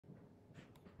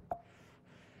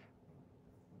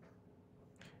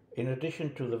In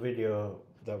addition to the video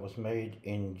that was made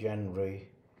in January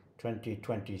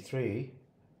 2023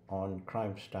 on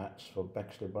crime stats for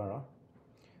Bexley Borough,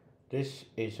 this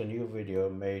is a new video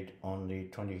made on the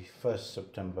 21st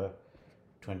September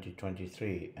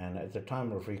 2023, and at the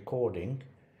time of recording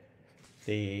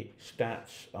the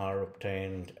stats are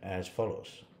obtained as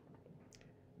follows.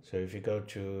 So if you go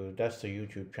to, that's the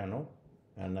YouTube channel,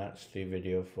 and that's the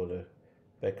video for the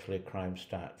Bexley crime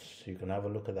stats. You can have a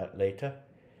look at that later.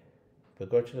 But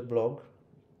go to the blog.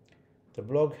 The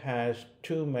blog has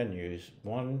two menus,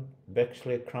 one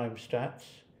Bexley crime stats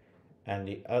and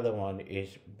the other one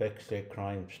is Bexley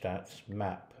crime stats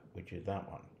map, which is that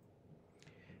one.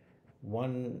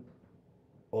 One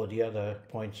or the other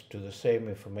points to the same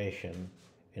information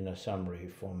in a summary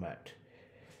format.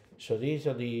 So these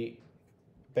are the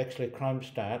Bexley crime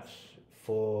stats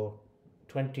for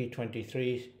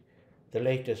 2023, the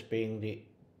latest being the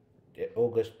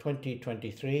August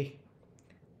 2023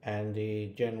 and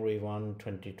the January 1,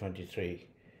 2023.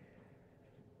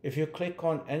 If you click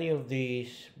on any of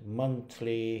these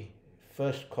monthly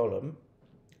first column,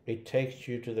 it takes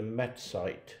you to the Met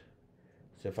site.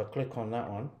 So if I click on that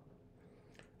one,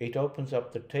 it opens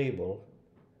up the table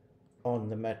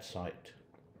on the Met site.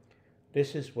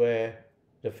 This is where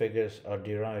the figures are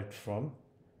derived from,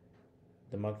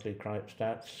 the monthly crime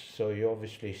stats. So you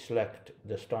obviously select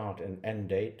the start and end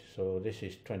date. So this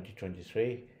is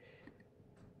 2023.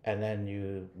 And then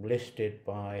you list it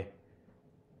by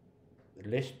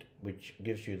list, which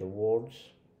gives you the wards.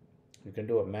 You can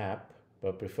do a map, but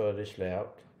I prefer this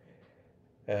layout.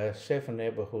 Safer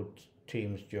neighborhood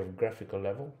team's geographical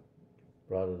level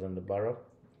rather than the borough.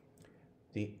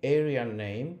 The area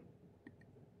name,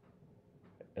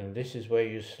 and this is where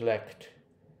you select.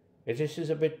 This is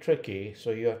a bit tricky,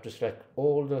 so you have to select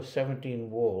all the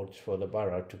 17 wards for the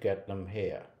borough to get them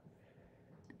here.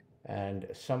 And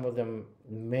some of them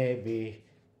may be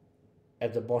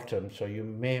at the bottom, so you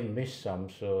may miss some.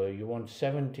 So you want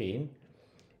 17,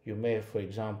 you may, for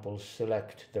example,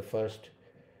 select the first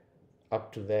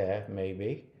up to there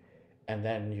maybe, and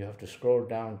then you have to scroll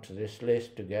down to this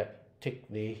list to tick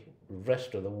the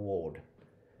rest of the ward.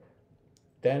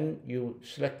 Then you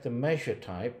select the measure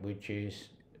type, which is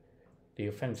the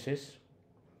offences,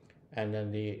 and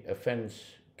then the offence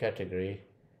category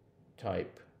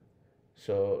type.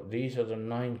 So these are the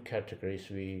 9 categories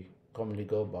we commonly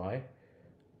go by: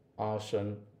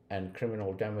 arson and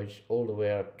criminal damage, all the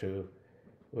way up to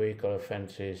vehicle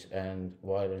offences and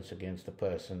violence against the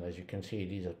person. As you can see,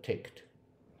 these are ticked.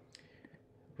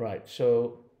 Right,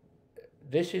 so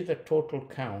this is the total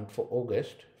count for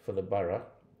August for the borough.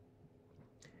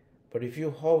 But if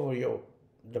you hover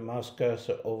the mouse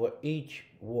cursor over each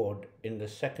ward in the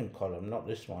second column, not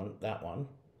this one, that one.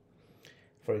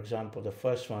 For example, the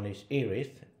first one is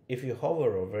Erith. If you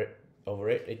hover over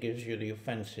it, it gives you the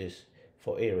offences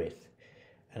for Erith.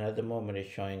 And at the moment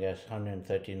it's showing us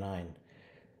 139.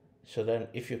 So then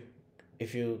if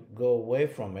you go away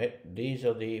from it, these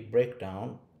are the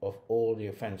breakdown of all the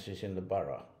offences in the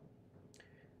borough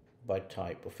by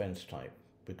type, offence type,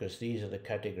 because these are the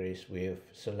categories we have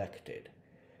selected.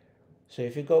 So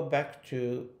if you go back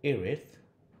to Erith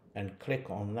and click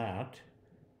on that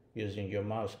using your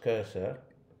mouse cursor,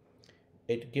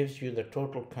 it gives you the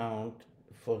total count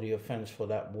for the offence for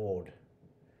that ward.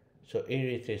 So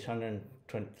Erith is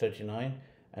 139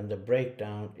 and the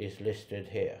breakdown is listed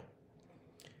here.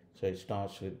 So it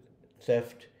starts with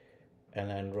theft and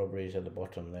then robberies at the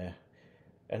bottom there.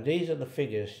 And these are the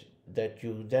figures that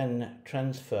you then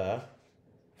transfer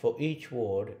for each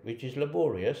ward, which is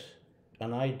laborious,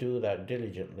 and I do that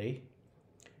diligently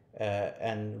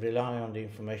and rely on the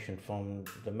information from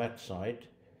the Met site.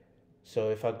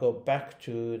 So if I go back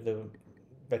to the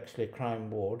Bexley crime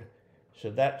ward,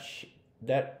 so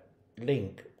that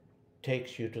link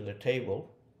takes you to the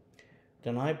table.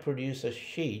 Then I produce a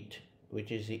sheet,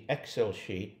 which is the Excel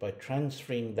sheet, by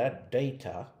transferring that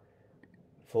data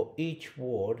for each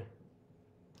ward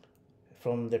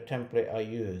from the template I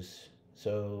use.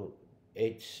 So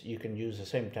you can use the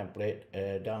same template,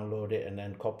 download it and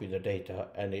then copy the data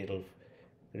and it'll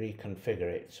reconfigure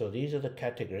it. So these are the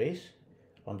categories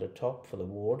on the top for the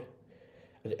ward.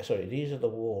 Sorry, these are the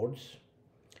wards,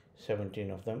 17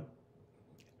 of them,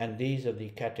 and these are the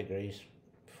categories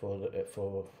for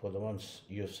the ones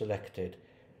you've selected.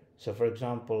 So for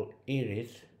example,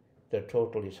 Erith, the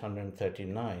total is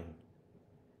 139,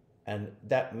 and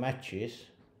that matches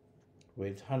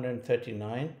with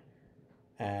 139,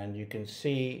 and you can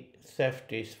see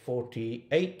theft is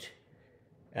 48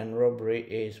 and robbery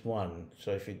is 1. So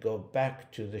if you go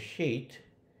back to the sheet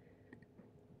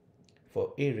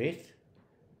for Erith,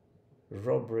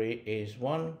 robbery is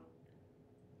 1,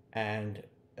 and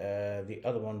the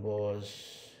other one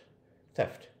was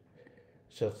theft.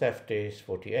 So theft is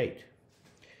 48.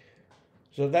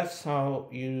 So that's how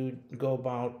you go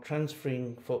about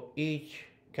transferring for each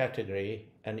category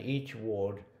and each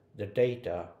ward the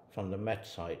data from the Met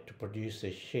site to produce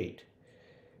this sheet.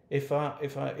 If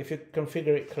you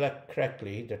configure it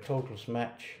correctly, the totals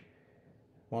match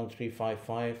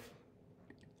 1355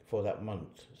 for that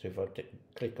month. So if I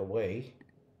click away,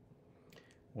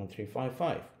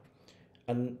 1355,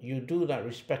 and you do that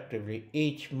respectively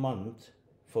each month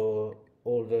for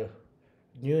all the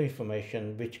new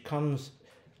information which comes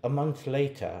a month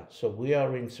later. So we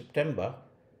are in September,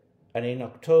 and in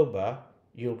October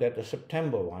you'll get the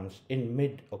September ones in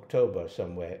mid-October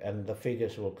somewhere, and the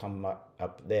figures will come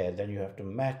up there. Then you have to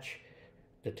match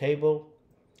the table,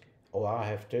 or I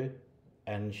have to,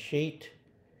 and sheet,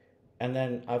 and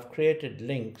then I've created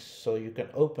links so you can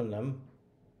open them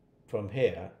from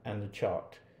here, and the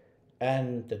chart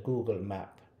and the Google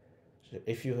map. So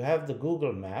if you have the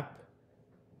Google map,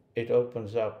 it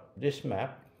opens up this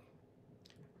map,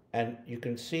 and you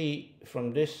can see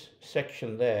from this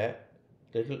section there,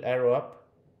 little arrow up.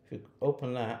 If you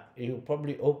open that, you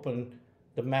probably open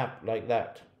the map like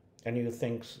that, and you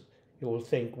will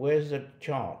think, where's the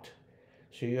chart?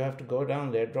 So you have to go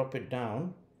down there, drop it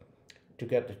down to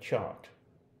get the chart,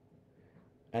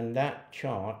 and that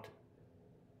chart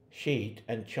sheet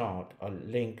and chart are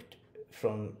linked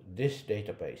from this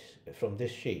database, from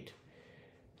this sheet.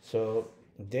 So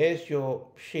there's your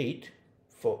sheet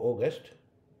for August,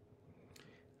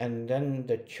 and then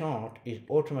the chart is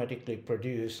automatically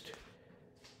produced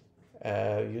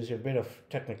using a bit of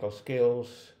technical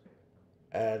skills.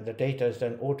 The data is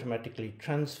then automatically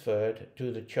transferred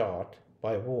to the chart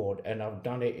by ward, and I've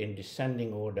done it in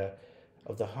descending order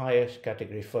of the highest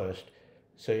category first.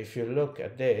 So if you look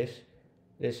at this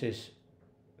is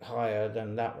higher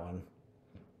than that one.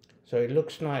 So it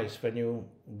looks nice when you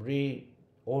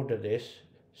reorder this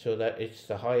so that it's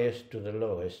the highest to the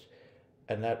lowest,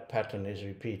 and that pattern is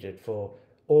repeated for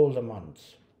all the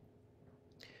months.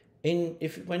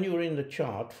 When you're in the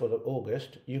chart for the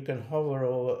August, you can hover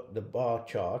over the bar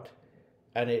chart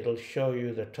and it'll show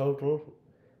you the total,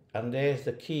 and there's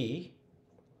the key.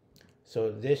 So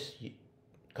this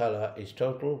color is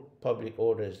total, public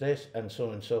order is this, and so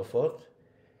on and so forth.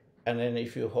 And then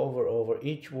if you hover over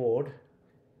each ward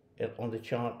on the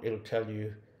chart, it'll tell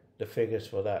you the figures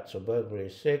for that. So burglary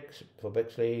is 6 for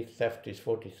Bexley, theft is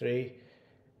 43.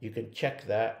 You can check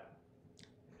that.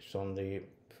 It's on the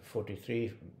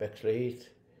 43 Bexley Heath,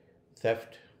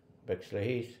 theft Bexley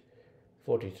Heath,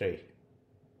 43.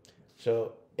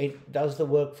 So it does the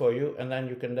work for you, and then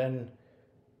you can then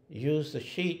use the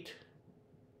sheet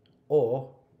or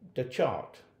the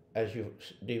chart as you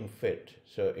deem fit.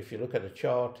 So if you look at the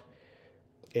chart,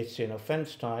 it's in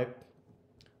offence type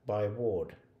by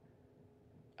ward.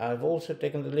 I've also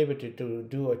taken the liberty to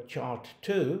do a chart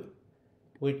too,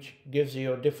 which gives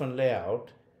you a different layout,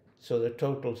 so the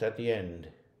total's at the end,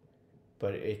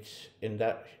 but it's in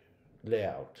that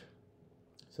layout.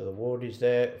 So the ward is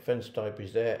there, offence type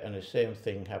is there, and the same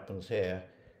thing happens here,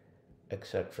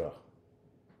 etc.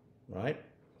 Right?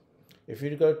 If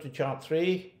you go to chart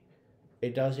 3,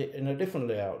 it does it in a different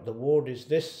layout. The ward is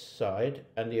this side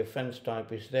and the offence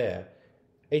type is there.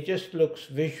 It just looks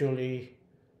visually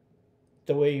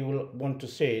the way you will want to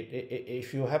see it.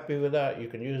 If you're happy with that, you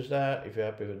can use that. If you're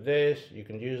happy with this, you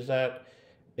can use that.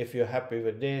 If you're happy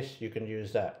with this, you can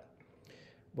use that.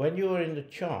 When you are in the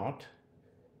chart,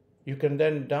 you can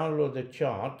then download the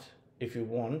chart if you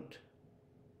want.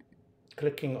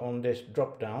 Clicking on this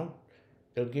drop down,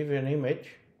 it'll give you an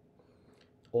image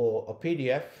or a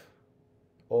PDF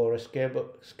or a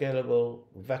scalable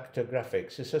vector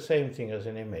graphics. It's the same thing as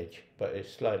an image, but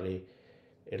it's slightly,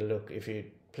 it'll look, if you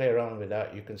play around with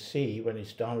that, you can see when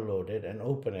it's downloaded and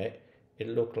open it,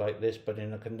 it'll look like this, but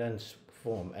in a condensed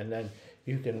form, and then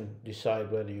you can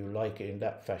decide whether you like it in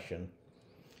that fashion.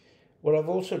 What I've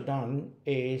also done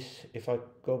is, if I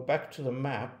go back to the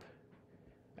map,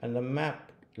 and the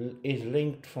map is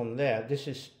linked from there, this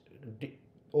is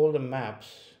all the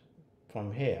maps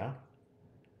from here.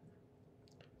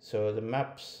 So the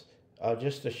maps are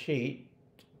just the sheet,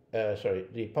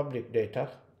 the public data,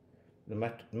 the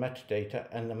metadata,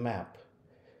 and the map.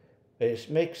 It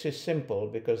makes it simple,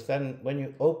 because then when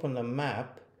you open the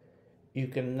map, you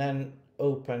can then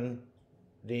open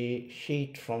the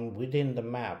sheet from within the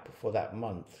map for that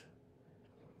month.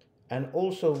 And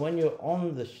also when you're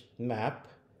on the map,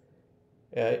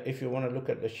 if you want to look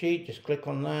at the sheet, just click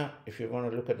on that. If you want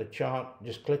to look at the chart,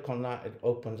 just click on that. It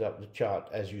opens up the chart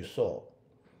as you saw.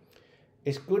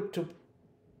 It's good to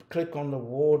click on the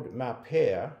ward map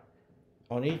here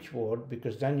on each ward,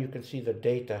 because then you can see the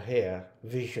data here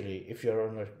visually if you're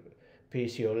on a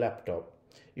PC or laptop.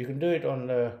 You can do it on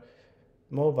the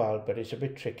mobile, but it's a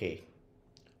bit tricky.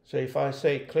 So if I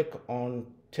say click on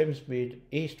Thamesmead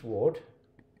East Ward,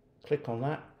 click on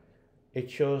that,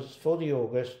 it shows for the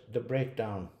August the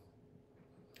breakdown.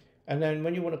 And then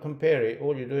when you want to compare it,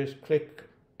 all you do is click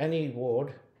any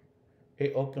ward,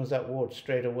 it opens that ward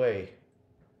straight away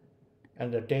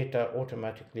and the data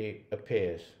automatically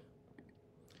appears.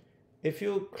 If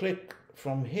you click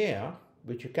from here,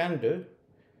 which you can do,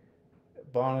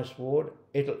 Barnes Ward,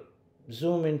 it'll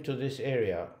zoom into this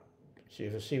area, so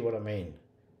you see what I mean.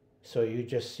 So you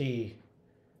just see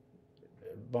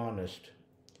Barnest,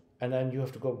 and then you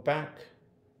have to go back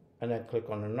and then click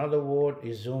on another ward,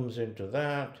 it zooms into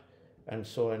that, and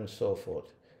so on and so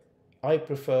forth. I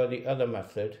prefer the other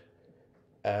method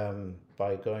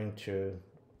by going to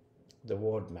the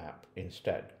ward map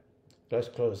instead. Let's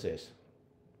close this.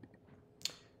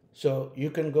 So you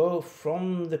can go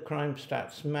from the crime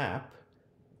stats map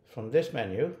from this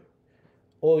menu,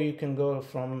 or you can go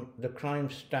from the crime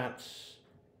stats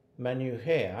menu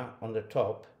here on the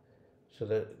top. So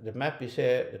the map is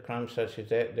here, the crime stats is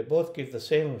there. They both give the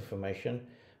same information.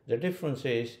 The difference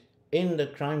is in the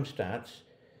crime stats,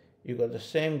 you've got the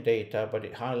same data, but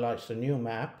it highlights the new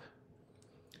map,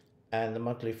 and the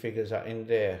monthly figures are in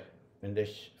there in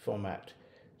this format.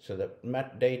 So the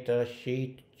map data,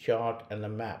 sheet, chart, and the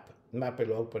map. Map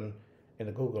will open in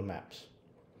the Google Maps.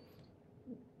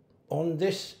 On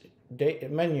this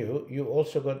menu, you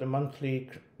also got the monthly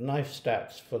knife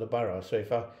stats for the borough.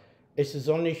 So this is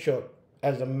only shown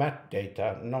as the map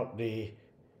data, not the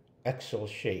Excel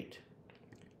sheet.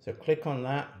 So click on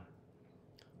that.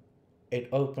 It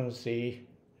opens the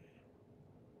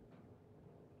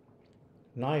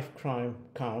knife crime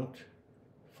count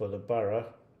for the borough.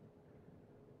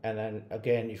 And then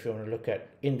again, if you want to look at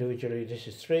individually, this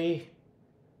is 3.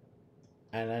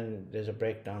 And then there's a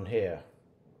breakdown here.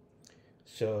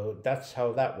 So that's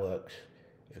how that works.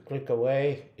 If you click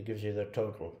away, it gives you the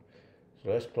total.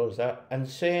 So let's close that. And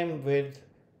same with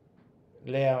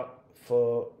layout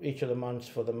for each of the months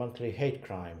for the monthly hate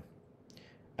crime.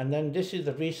 And then this is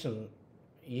the recent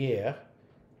year.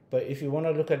 But if you want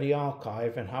to look at the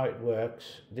archive and how it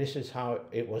works, this is how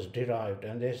it was derived.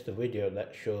 And there's the video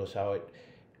that shows how it,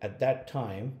 at that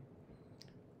time,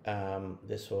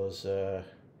 this was,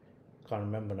 can't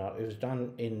remember now, it was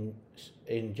done in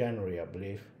January, I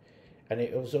believe, and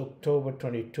it was October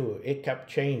 22. It kept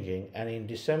changing, and in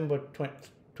December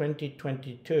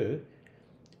 2022,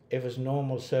 it was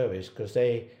normal service because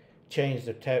they changed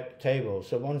the table.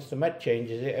 So once the Met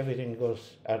changes it, everything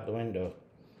goes out the window.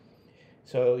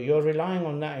 So you're relying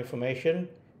on that information,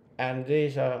 and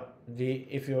these are the,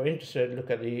 if you're interested, look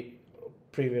at the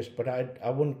previous, but I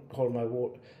wouldn't hold my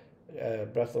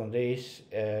breath on these,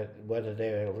 whether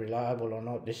they're reliable or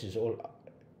not. This is all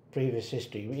previous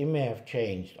history. It may have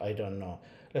changed, I don't know.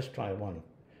 Let's try one.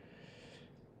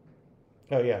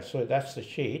 Oh yeah, so that's the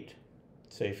sheet.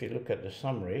 So if you look at the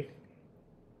summary,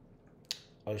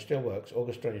 oh, it still works,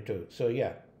 August 22. So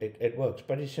yeah, it works,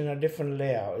 but it's in a different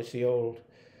layout. It's the old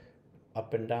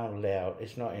up and down layout.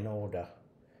 It's not in order.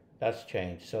 That's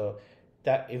changed. So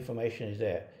that information is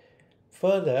there.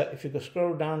 Further, if you go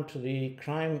scroll down to the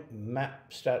crime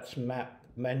map stats map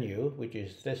menu, which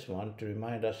is this one, to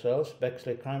remind ourselves,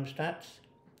 Bexley crime stats,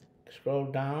 scroll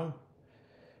down,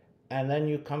 and then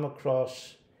you come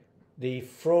across the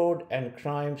fraud and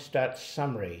crime stats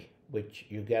summary, which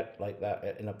you get like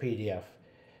that in a PDF.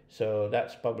 So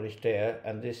that's published there,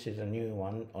 and this is a new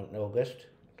one on August.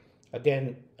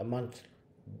 Again, a month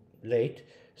late,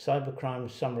 cybercrime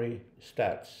summary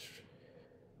stats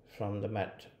from the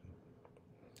Met.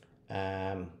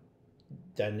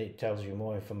 Then it tells you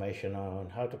more information on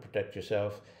how to protect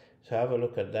yourself. So have a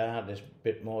look at that. There's a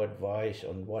bit more advice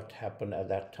on what happened at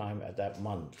that time, at that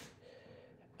month,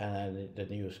 and the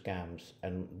new scams,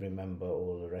 and remember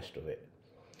all the rest of it.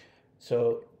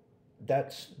 So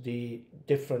that's the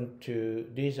different to,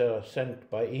 these are sent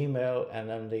by email, and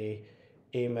then the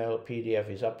email PDF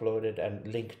is uploaded and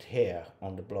linked here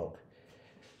on the blog.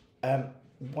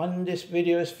 When this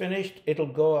video is finished, it'll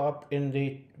go up in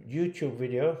the YouTube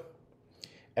video,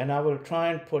 and I will try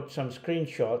and put some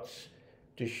screenshots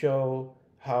to show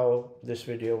how this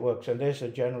video works. And there's a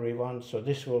January one, so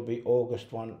this will be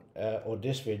August one, or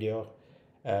this video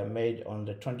made on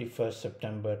the 21st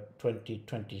September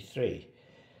 2023.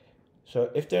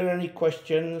 So if there are any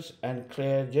questions and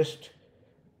clear, just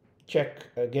check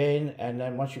again, and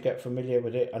then once you get familiar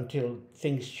with it, until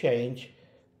things change,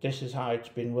 this is how it's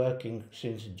been working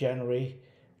since January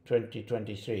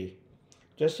 2023.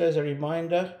 just as a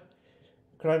reminder,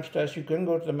 crime stats, you can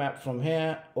go to the map from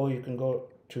here or you can go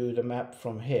to the map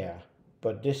from here,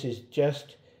 but this is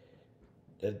just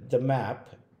the map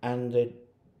and the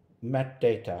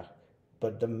metadata,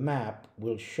 but the map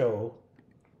will show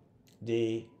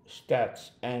the stats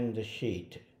and the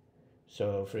sheet.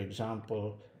 So for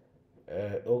example,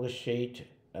 August sheet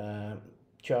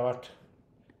chart,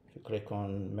 if you click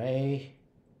on May,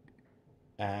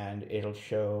 and it'll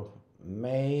show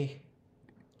May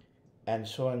and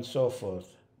so on and so forth,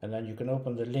 and then you can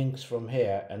open the links from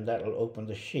here and that'll open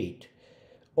the sheet,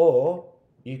 or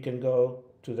you can go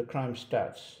to the crime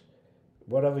stats.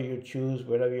 Whatever you choose,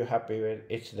 whatever you're happy with,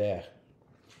 it's there.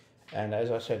 And as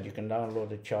I said, you can download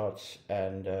the charts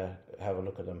and have a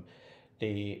look at them.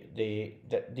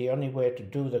 The only way to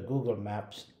do the Google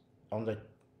Maps on the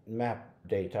map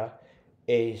data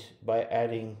is by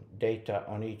adding data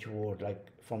on each ward, like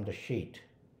from the sheet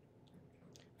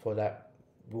for that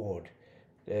ward.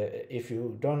 If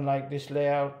you don't like this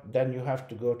layout, then you have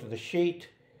to go to the sheet.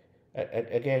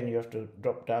 Again, you have to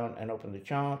drop down and open the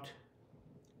chart.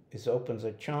 This opens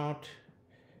a chart.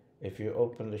 If you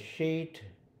open the sheet,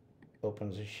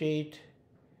 opens the sheet,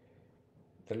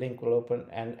 the link will open,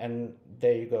 and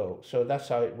there you go. So that's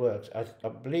how it works. I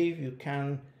believe you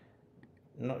can,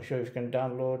 not sure if you can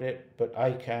download it, but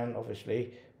I can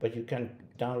obviously, but you can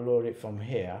download it from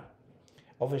here.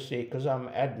 Obviously, because I'm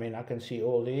admin, I can see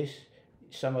all these.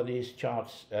 Some of these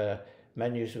charts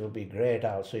menus will be grayed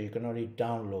out, so you can only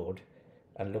download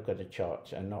and look at the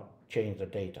charts and not change the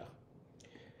data.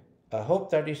 I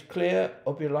hope that is clear.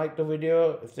 Hope you liked the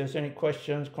video. If there's any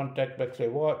questions, contact Bexley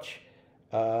Watch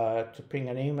to ping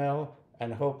an email,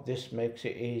 and hope this makes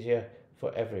it easier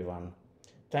for everyone.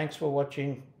 Thanks for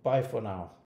watching. Bye for now.